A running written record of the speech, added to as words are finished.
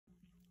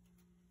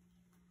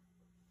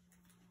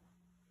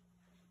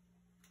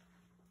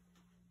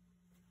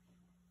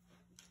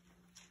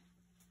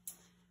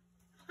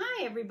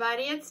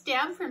everybody, it's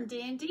Deb from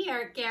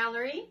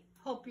DnDArtGallery.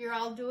 Hope you're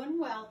all doing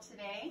well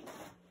today.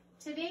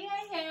 Today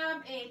I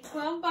have a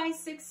 12 by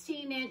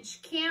 16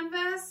 inch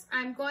canvas.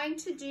 I'm going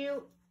to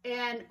do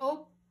an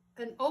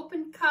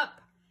open cup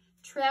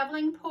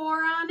traveling pour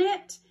on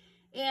it.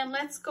 And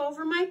let's go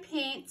over my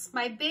paints.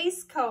 My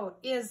base coat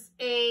is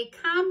a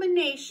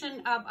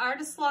combination of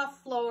Artist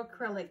Loft Flow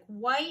Acrylic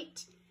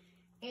White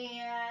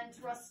and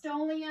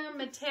Rustoleum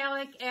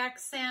Metallic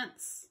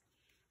Accents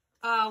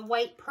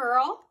White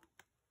Pearl.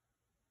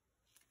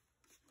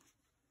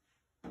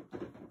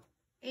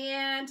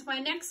 And my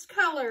next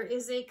color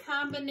is a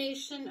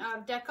combination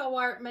of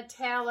DecoArt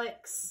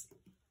Metallics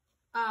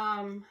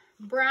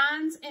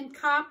bronze and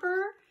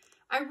copper.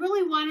 I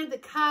really wanted the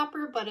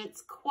copper, but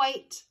it's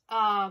quite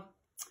a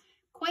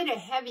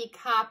heavy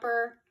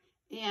copper,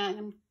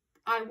 and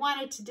I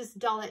wanted to just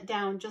dull it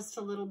down just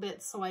a little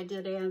bit, so I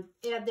did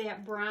add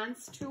that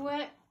bronze to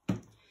it.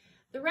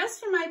 The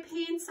rest of my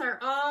paints are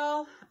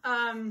all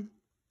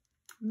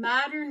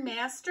Modern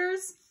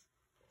Masters.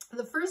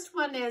 The first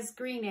one is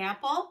Green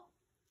Apple.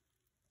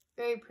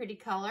 Very pretty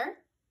color.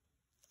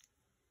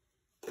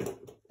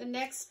 The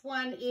next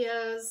one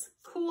is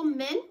Cool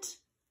Mint.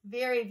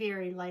 Very,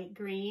 very light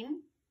green.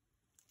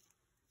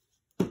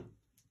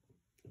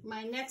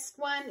 My next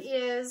one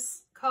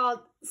is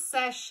called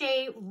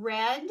Sashay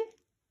Red.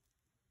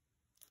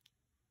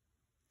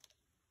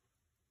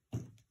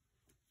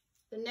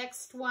 The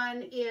next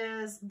one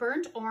is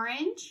Burnt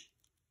Orange.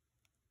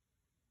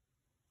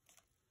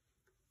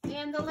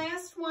 And the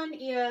last one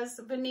is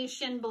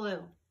Venetian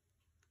Blue.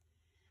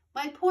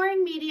 My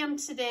pouring medium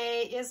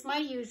today is my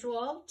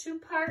usual, 2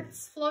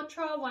 parts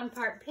Floetrol, 1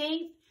 part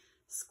paint,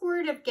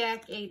 squirt of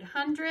GAC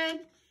 800,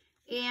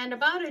 and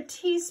about a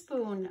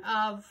teaspoon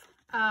of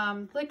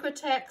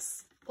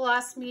Liquitex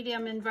gloss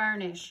medium and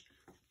varnish.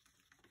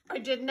 I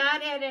did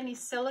not add any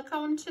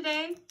silicone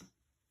today.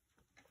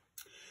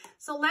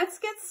 So let's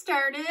get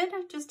started.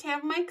 I just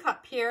have my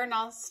cup here, and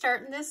I'll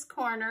start in this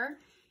corner.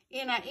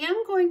 And I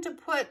am going to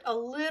put a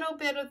little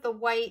bit of the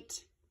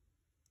white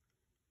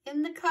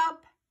in the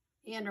cup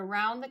and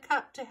around the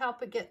cup to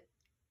help it get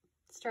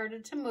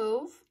started to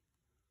move.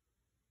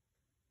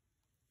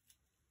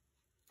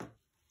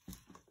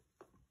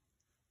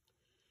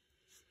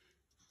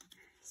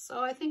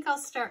 So I think I'll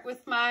start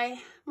with my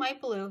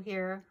blue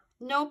here.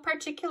 No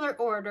particular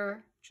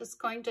order,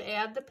 just going to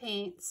add the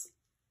paints.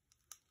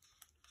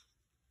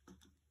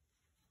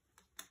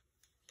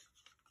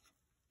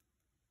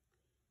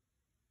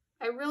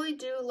 I really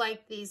do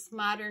like these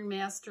Modern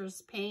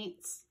Masters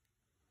paints.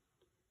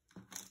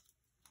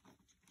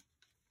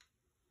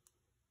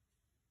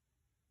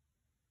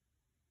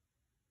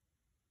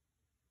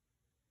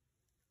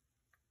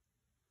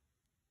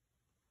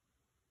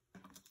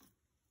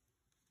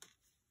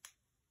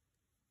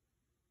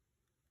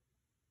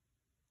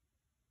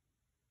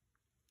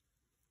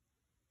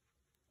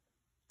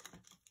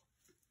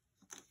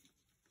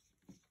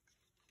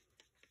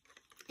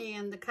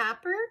 And the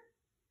copper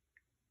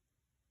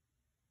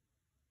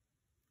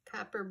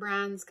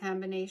bronze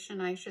combination,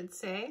 I should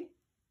say.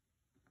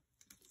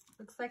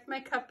 Looks like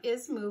my cup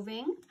is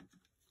moving.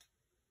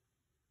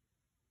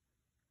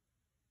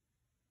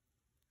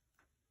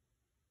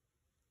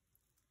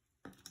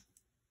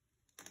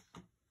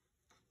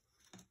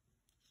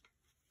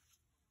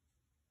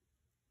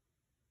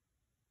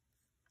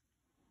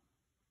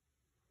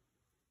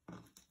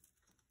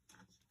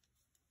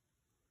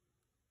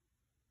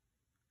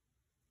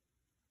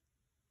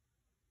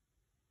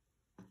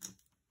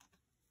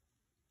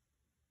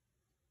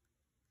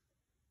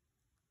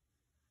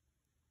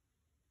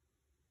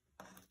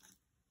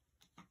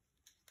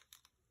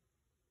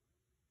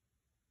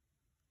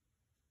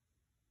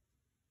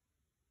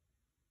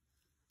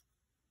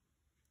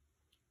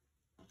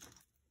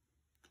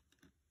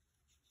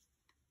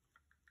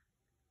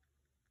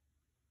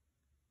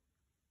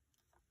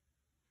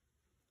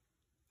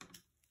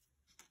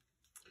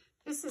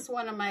 This is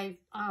one of my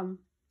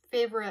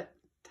favorite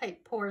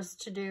type pours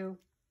to do.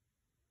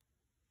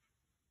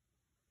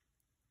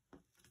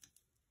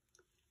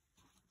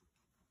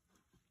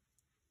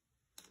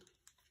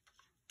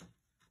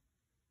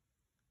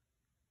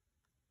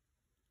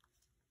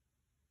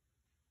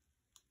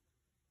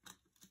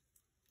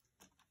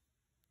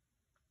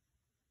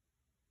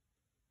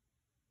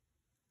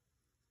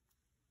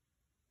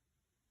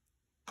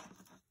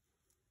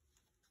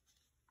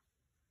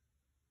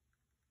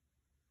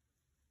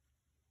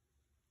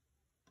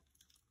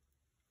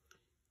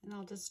 And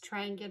I'll just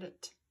try and get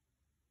it to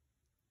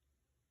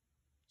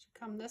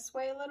come this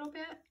way a little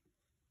bit.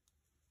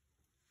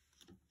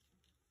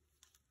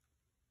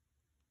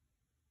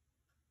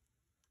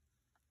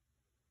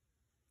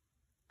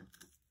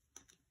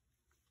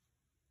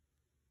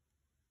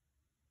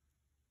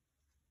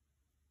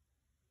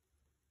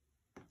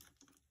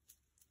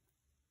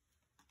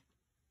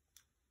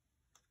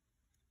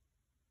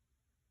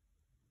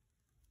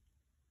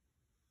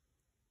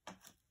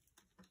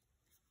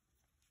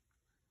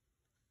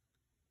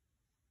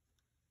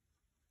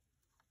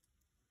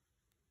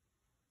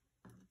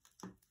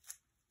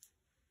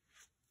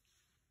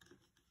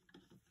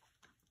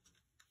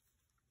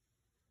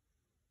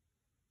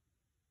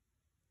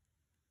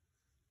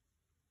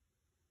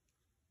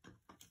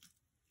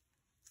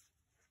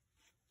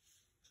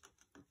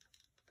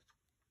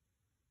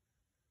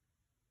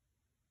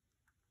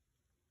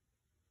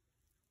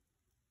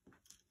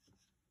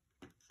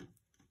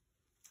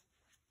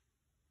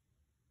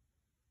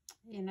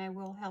 And I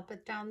will help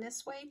it down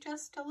this way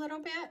just a little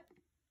bit.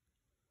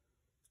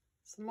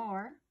 Some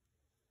more.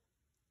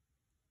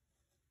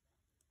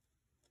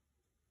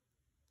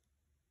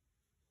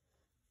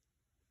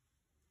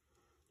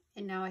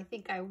 And now I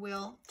think I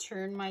will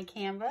turn my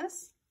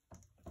canvas.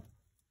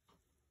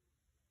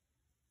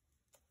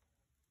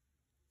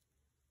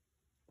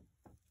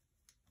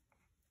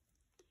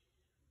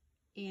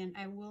 And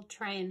I will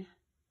try and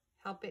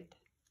help it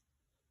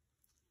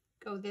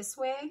go this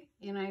way.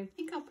 And I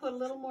think I'll put a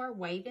little more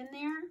white in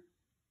there.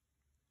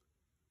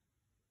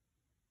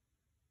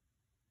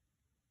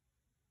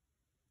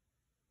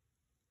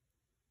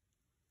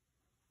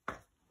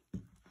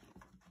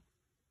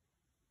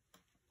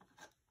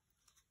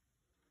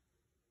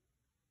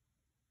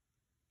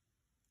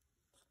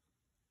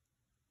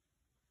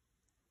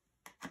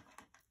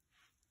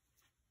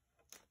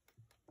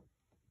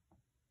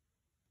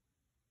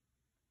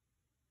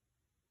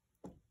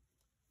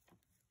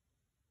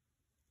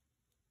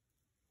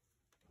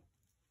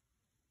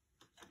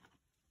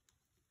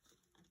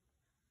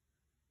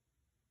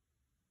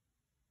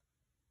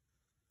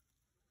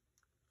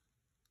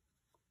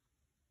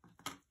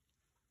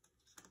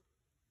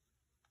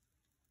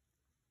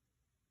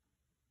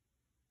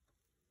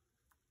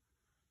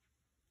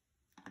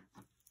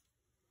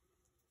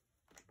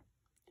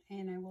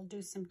 And I will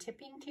do some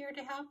tipping here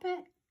to help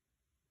it.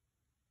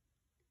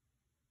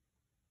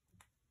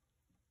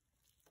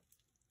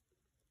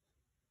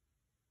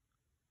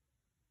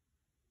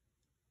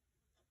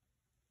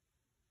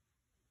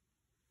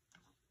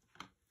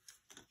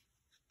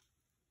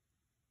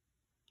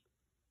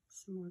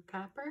 Some more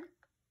copper.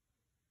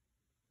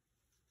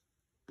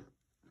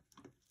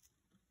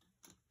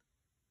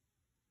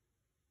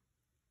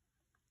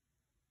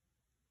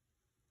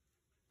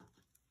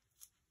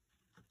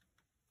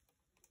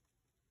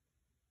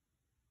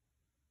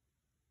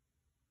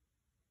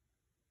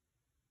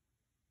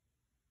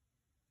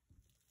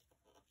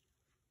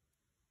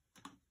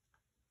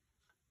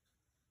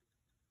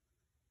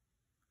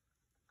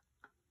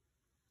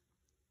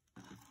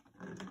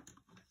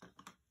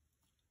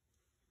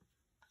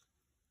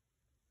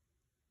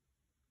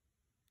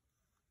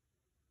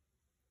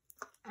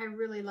 I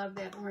really love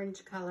that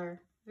orange color.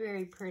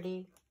 Very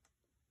pretty.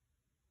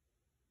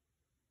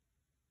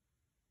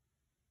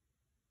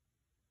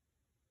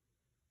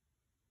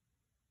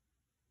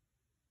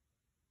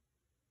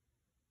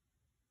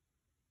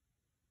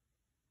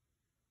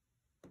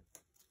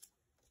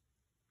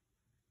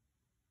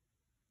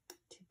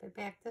 Tip it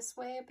back this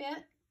way a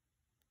bit.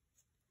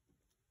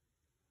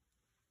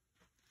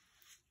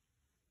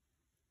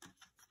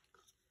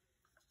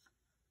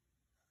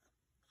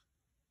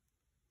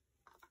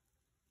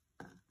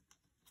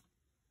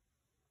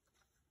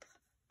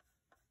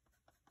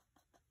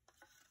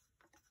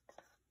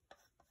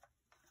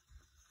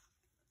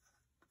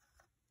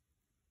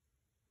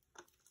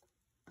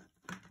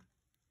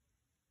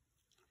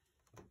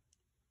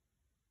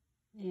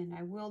 And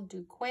I will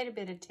do quite a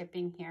bit of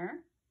tipping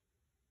here.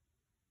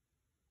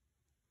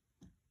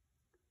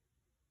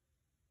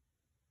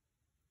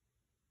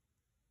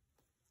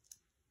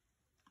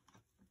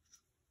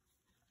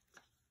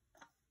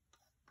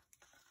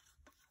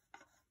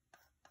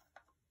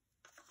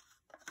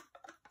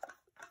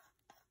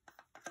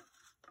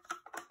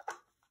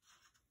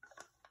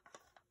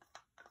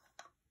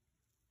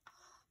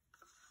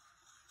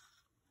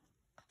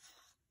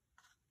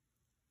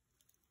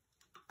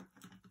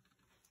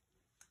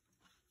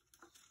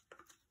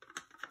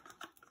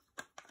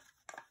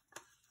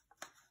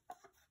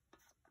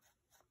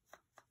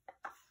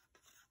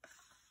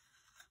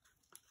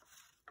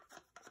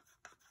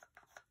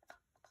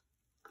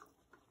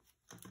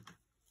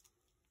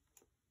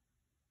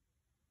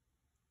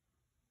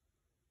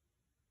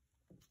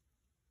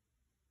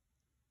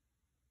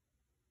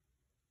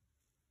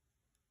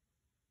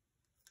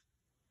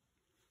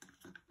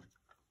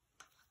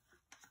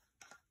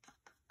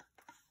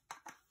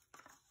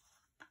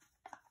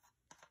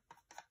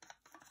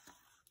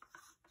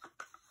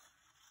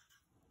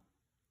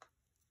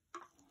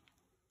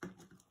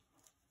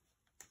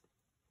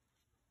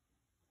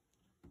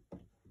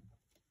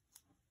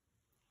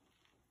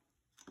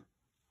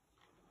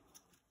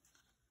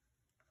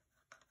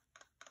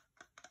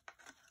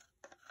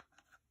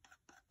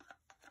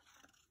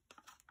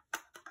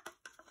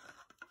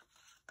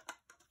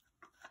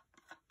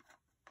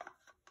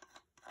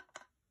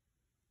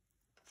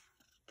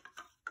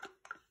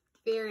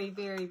 Very,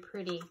 very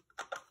pretty.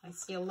 I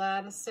see a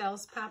lot of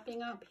cells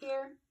popping up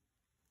here.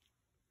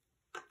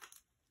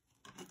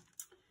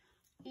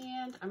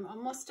 And I'm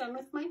almost done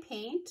with my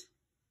paint.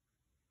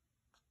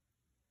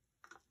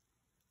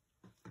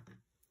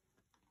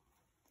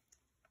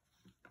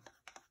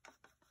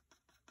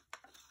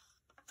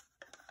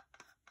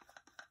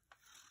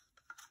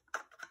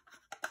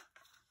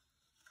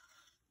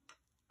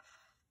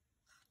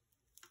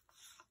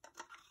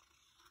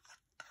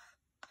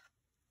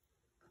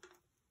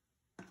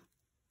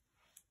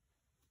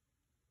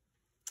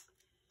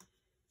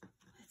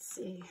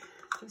 See,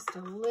 just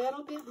a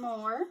little bit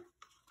more.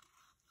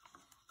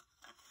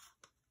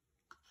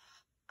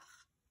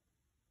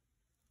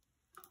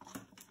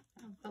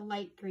 the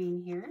light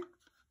green here.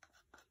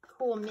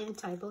 Cool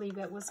Mint, I believe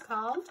it was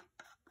called.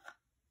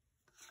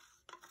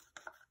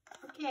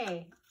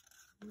 Okay,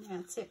 and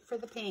that's it for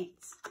the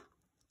paints.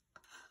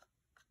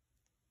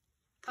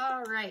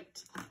 All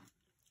right.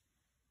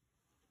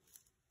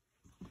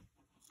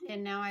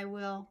 And now I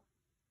will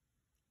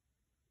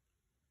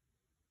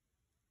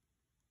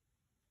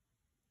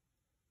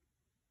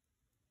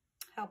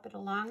help it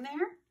along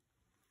there.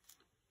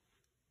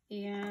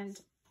 And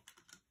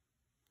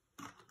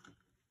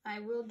I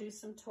will do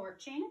some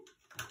torching.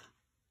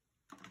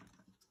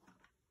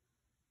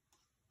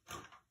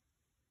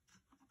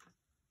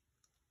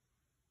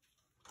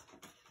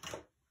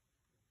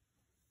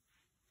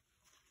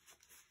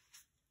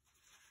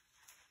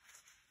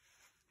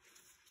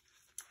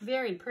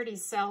 Very pretty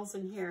cells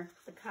in here.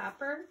 The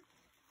copper,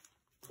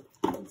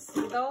 you can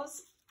see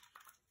those.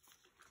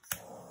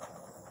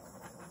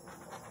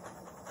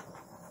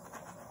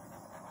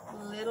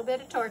 A little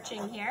bit of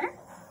torching here.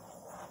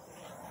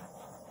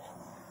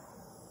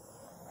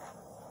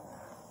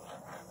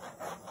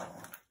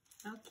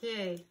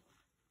 Okay,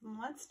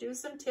 let's do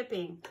some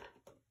tipping.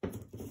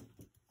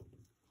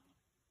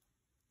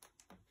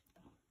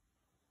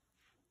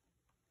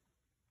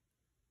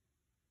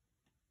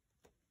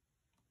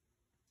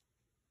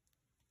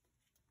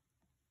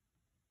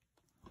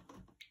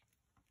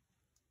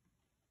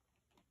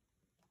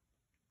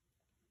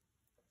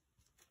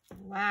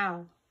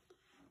 Wow,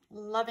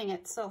 loving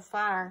it so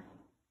far.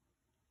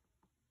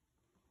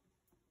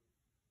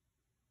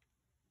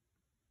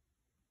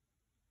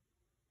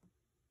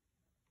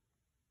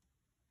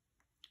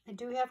 I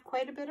do have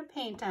quite a bit of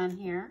paint on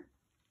here.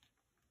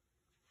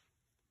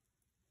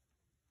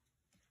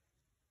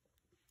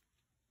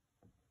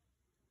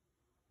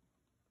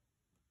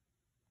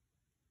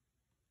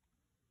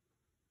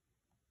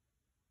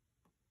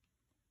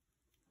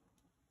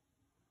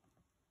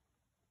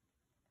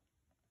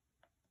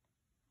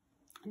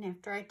 And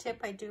after I tip,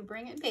 I do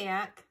bring it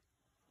back.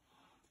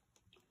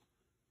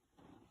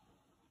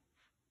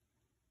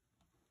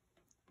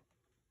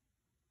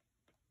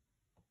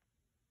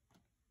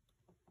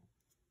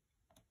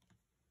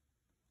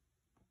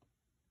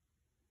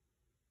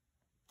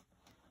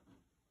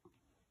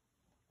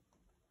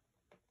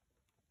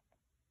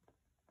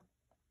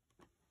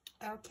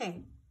 Okay,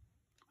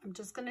 I'm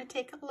just going to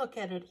take a look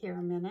at it here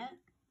a minute.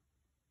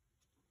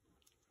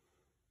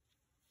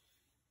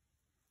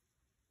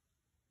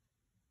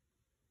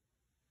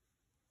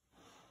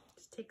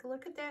 Just take a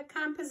look at that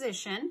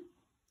composition.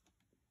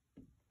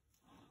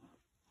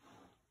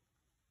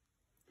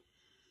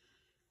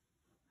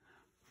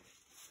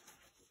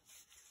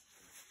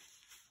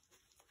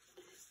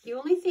 The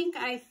only thing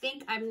I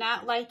think I'm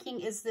not liking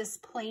is this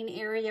plain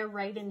area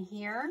right in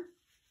here.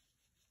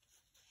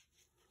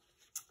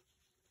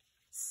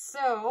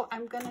 So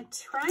I'm going to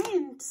try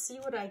and see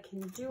what I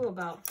can do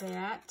about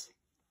that.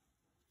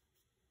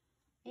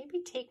 Maybe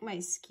take my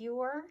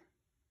skewer.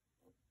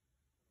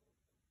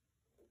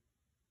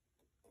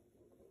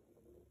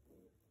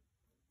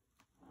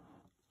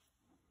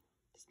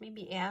 Just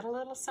maybe add a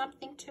little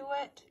something to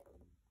it.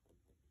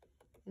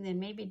 And then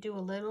maybe do a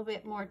little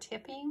bit more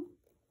tipping.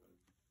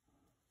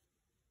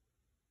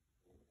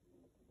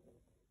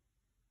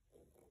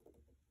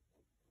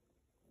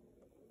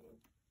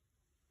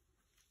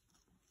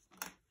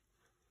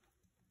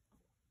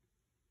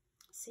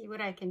 See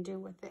what I can do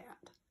with that.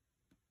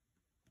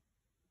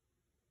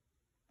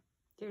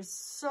 There's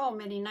so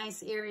many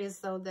nice areas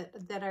though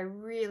that I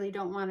really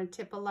don't want to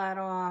tip a lot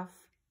off.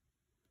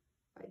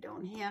 I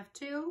don't have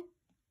to.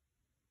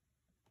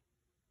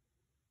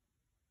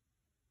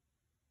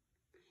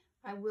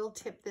 I will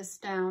tip this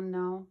down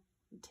though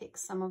and take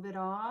some of it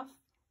off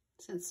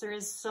since there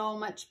is so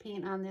much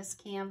paint on this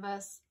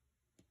canvas.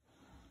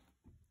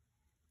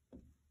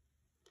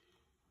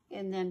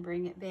 And then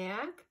bring it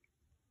back.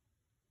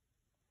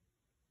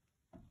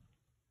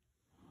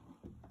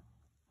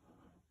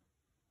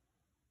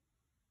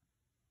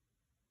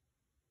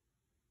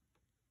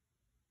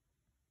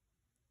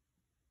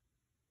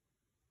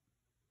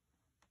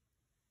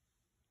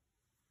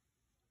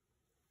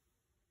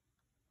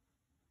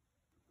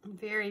 I'm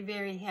very,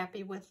 very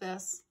happy with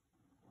this.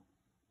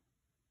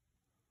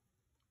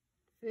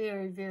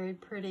 Very, very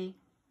pretty.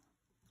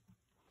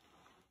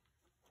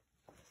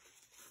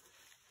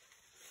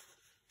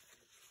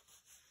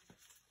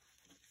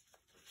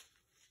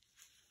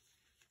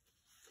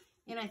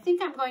 And I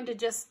think I'm going to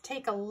just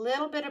take a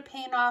little bit of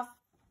paint off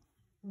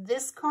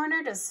this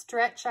corner to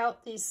stretch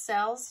out these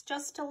cells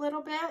just a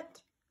little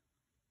bit.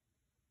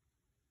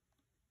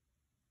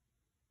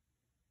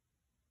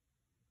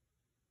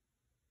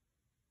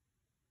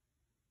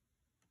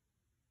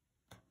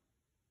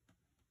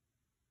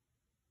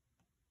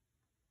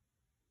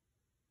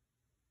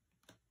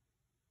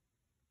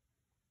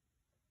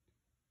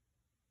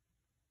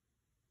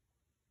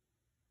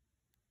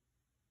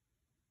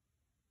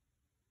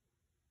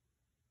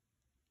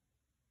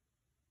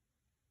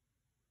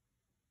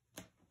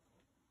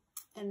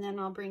 And then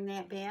I'll bring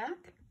that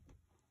back.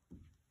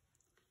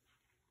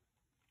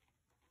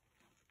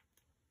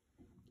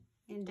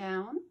 And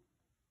down.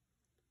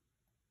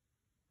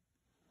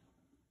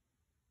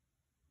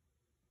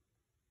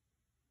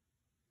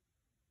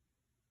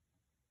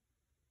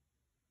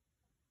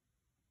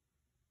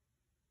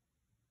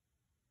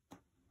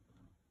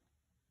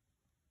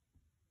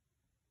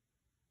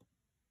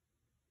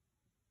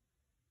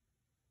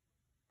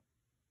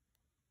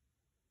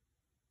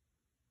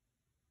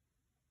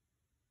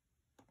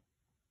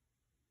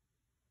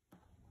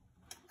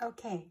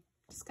 Okay,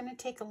 just going to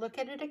take a look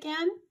at it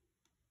again.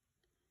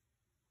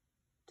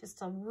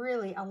 Just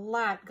really a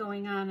lot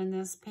going on in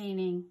this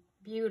painting.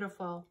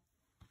 Beautiful.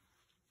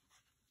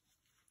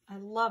 I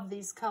love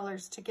these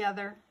colors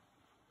together.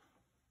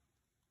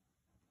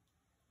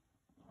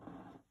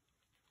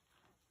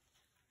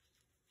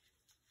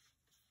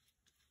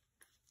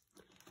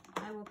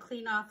 I will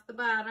clean off the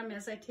bottom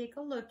as I take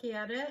a look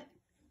at it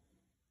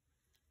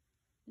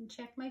and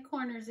check my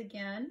corners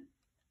again.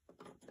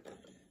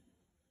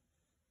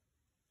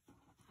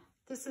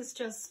 This is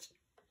just,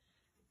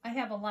 I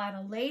have a lot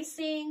of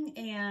lacing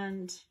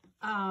and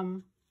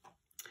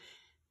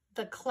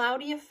the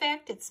cloudy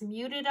effect, it's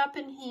muted up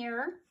in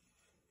here.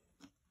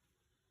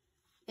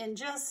 And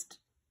just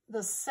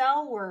the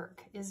cell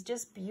work is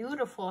just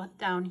beautiful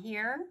down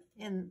here.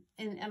 And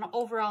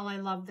overall, I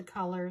love the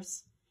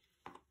colors.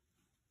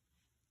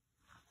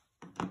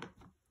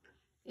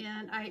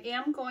 And I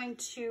am going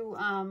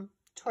to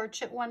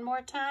torch it one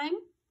more time.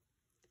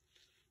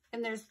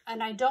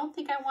 And I don't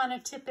think I want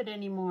to tip it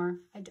anymore.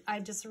 I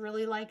just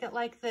really like it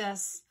like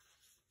this.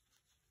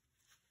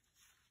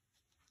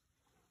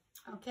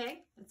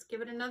 Okay, let's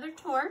give it another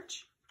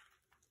torch.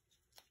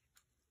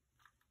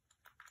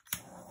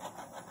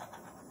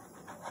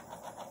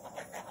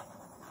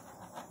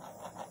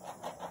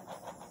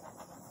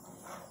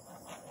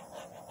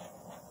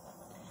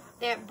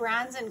 That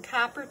bronze and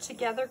copper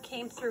together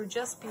came through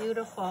just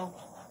beautiful.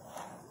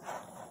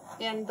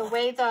 And the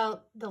way the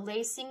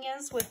lacing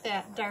is with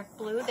that dark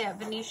blue, that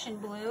Venetian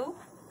blue,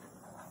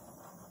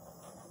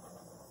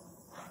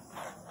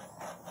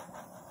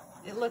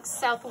 it looks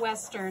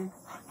southwestern,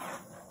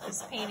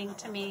 this painting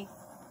to me.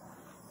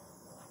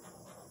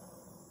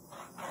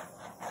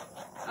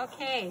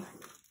 Okay,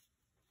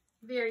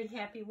 very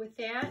happy with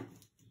that.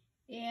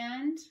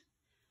 And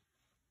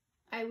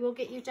I will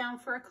get you down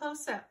for a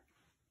close-up.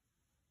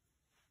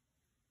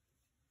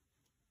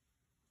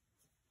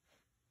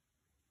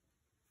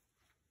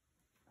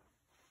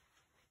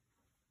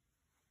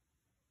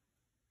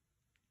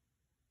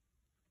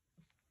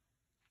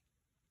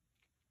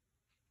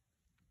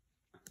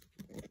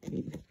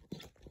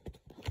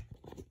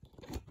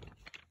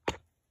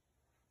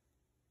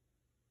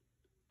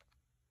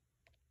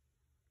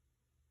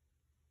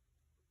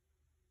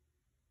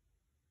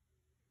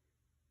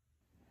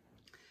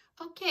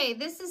 Okay,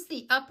 this is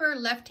the upper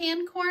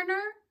left-hand corner.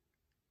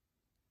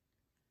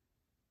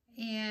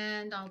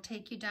 And I'll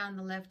take you down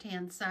the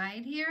left-hand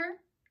side here.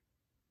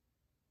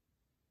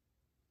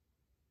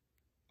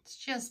 It's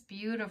just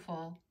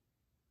beautiful.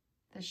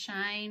 The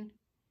shine,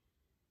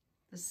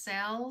 the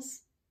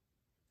cells,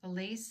 the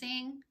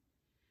lacing.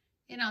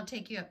 And I'll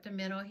take you up the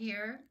middle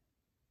here.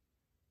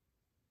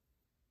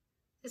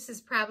 This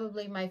is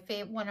probably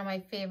one of my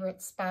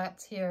favorite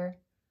spots here.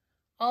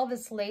 All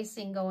this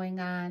lacing going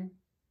on.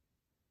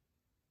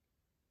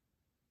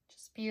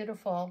 Just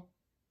beautiful.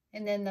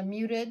 And then the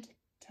muted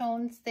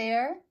tones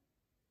there.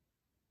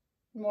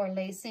 More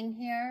lacing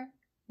here.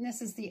 And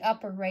this is the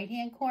upper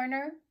right-hand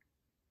corner.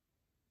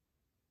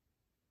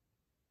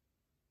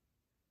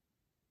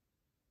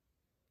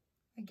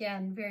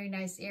 Again, very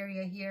nice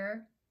area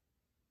here.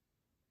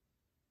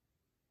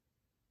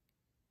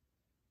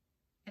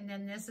 And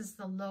then this is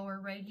the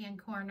lower right-hand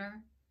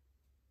corner.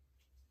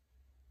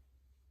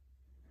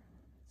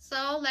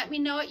 So let me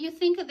know what you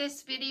think of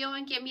this video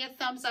and give me a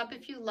thumbs up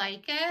if you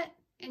like it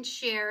and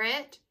share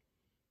it.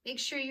 Make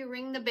sure you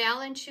ring the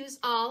bell and choose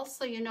all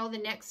so you know the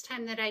next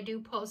time that I do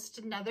post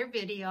another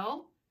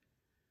video.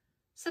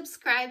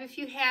 Subscribe if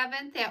you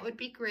haven't, that would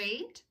be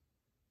great.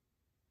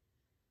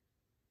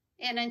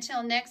 And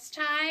until next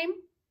time,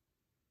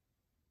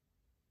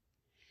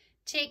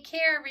 take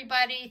care,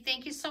 everybody.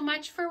 Thank you so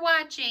much for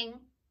watching.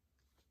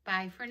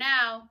 Bye for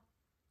now.